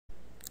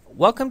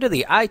Welcome to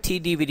the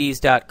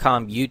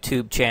itdvds.com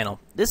YouTube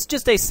channel. This is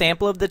just a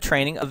sample of the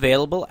training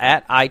available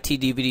at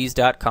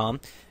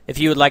itdvds.com. If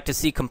you would like to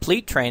see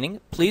complete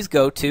training, please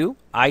go to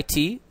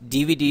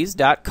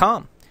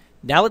itdvds.com.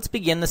 Now let's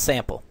begin the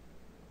sample.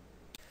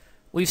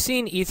 We've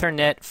seen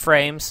Ethernet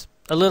frames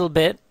a little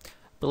bit,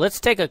 but let's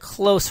take a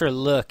closer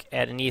look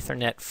at an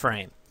Ethernet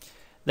frame.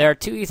 There are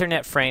two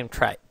Ethernet frame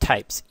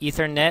types,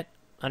 Ethernet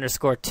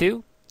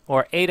 _2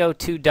 or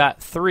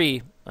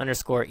 802.3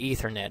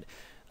 Ethernet.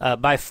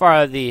 By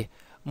far the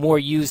more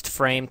used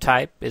frame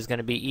type is going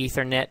to be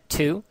Ethernet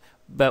 2,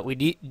 but we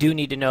do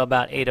need to know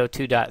about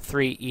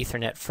 802.3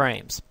 Ethernet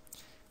frames.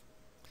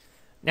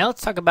 Now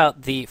let's talk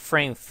about the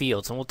frame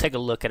fields, and we'll take a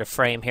look at a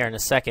frame here in a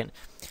second.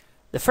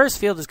 The first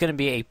field is going to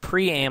be a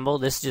preamble.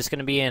 This is just going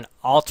to be an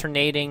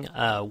alternating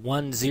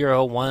 10, 10,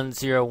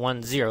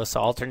 10,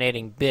 so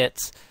alternating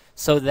bits,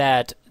 so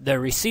that the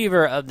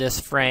receiver of this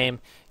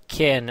frame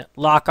can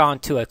lock on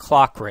to a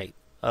clock rate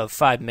of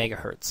 5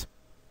 megahertz.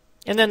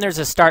 And then there's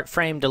a start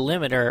frame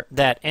delimiter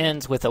that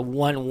ends with a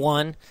 1,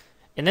 1,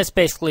 and this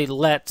basically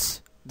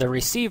lets the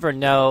receiver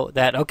know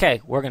that,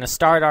 okay, we're going to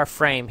start our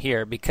frame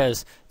here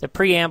because the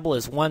preamble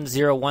is 10,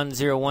 10,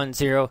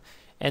 10,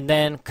 and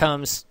then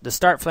comes the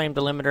start frame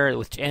delimiter,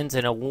 which ends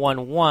in a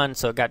 1, 1,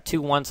 so it got 2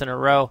 ones in a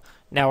row.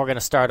 Now we're going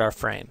to start our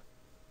frame.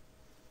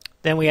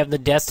 Then we have the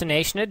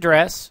destination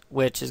address,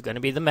 which is going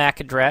to be the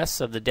MAC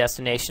address of the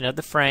destination of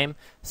the frame.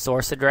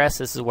 Source address,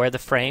 this is where the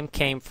frame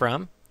came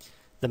from,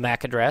 the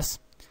MAC address.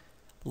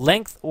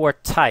 Length or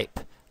type.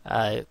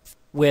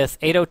 With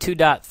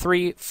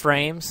 802.3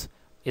 frames,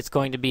 it's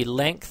going to be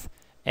length,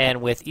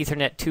 and with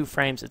Ethernet 2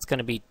 frames, it's going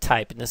to be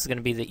type, and this is going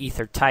to be the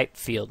ether type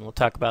field, and we'll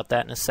talk about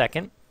that in a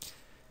second.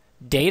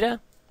 Data,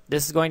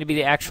 this is going to be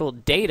the actual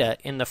data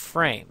in the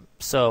frame,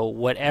 so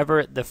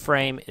whatever the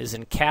frame is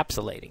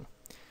encapsulating.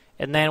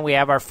 And then we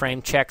have our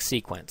frame check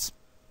sequence.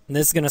 And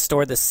this is going to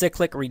store the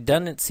cyclic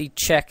redundancy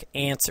check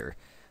answer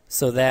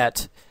so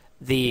that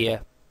the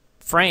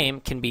frame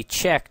can be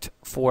checked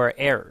for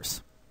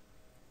errors.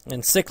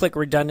 And cyclic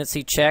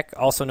redundancy check,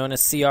 also known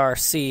as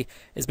CRC,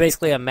 is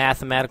basically a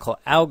mathematical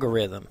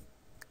algorithm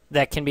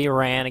that can be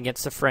ran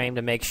against the frame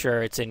to make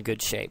sure it's in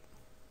good shape.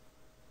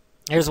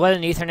 Here's what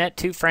an Ethernet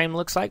 2 frame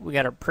looks like. We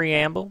got our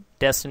preamble,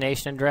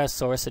 destination address,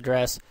 source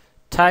address,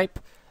 type,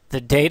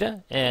 the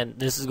data, and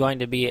this is going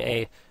to be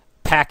a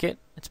packet.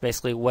 It's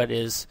basically what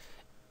the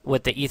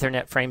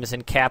Ethernet frame is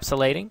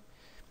encapsulating,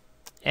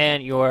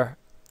 and your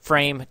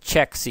frame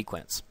check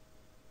sequence.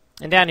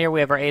 And down here we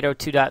have our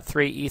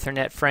 802.3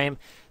 Ethernet frame.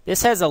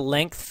 This has a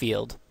length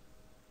field,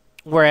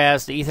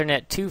 whereas the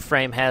Ethernet 2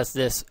 frame has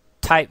this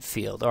type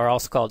field, or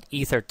also called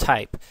ether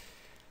type.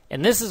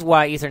 And this is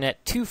why Ethernet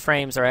 2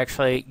 frames are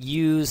actually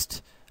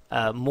used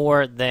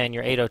more than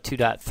your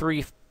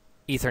 802.3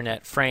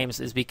 Ethernet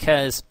frames, is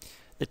because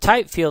the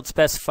type field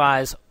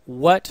specifies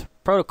what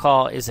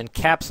protocol is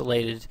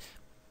encapsulated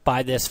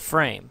by this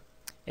frame.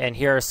 And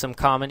here are some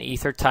common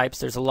ether types.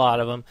 There's a lot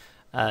of them.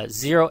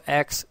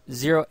 0x,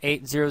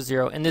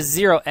 0800, and this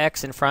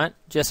 0x in front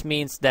just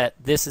means that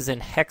this is in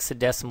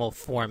hexadecimal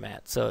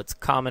format, so it's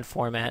common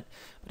format.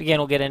 But again,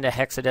 we'll get into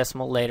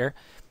hexadecimal later.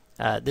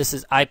 This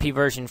is IP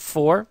version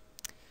 4.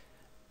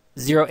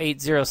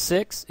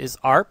 0806 is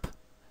ARP.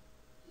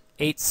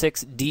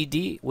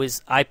 86DD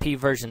was IP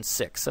version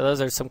 6. So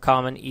those are some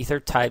common ether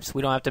types.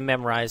 We don't have to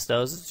memorize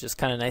those. It's just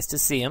kind of nice to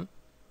see them.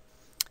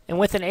 And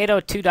with an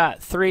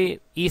 802.3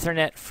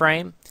 Ethernet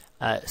frame,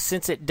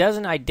 since it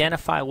doesn't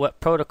identify what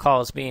protocol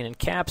is being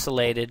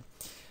encapsulated,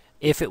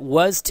 if it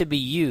was to be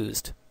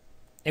used,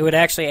 it would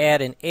actually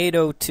add an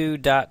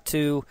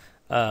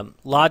 802.2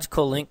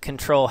 logical link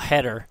control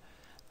header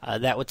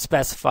that would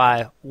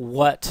specify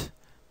what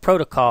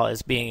protocol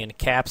is being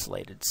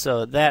encapsulated.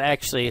 So that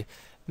actually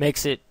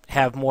makes it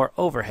have more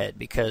overhead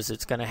because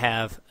it's going to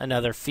have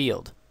another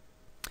field.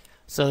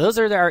 So those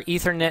are our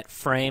Ethernet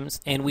frames,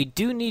 and we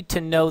do need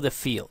to know the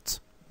fields.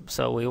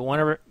 So we want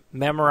to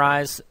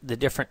memorize the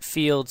different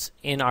fields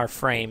in our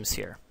frames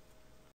here.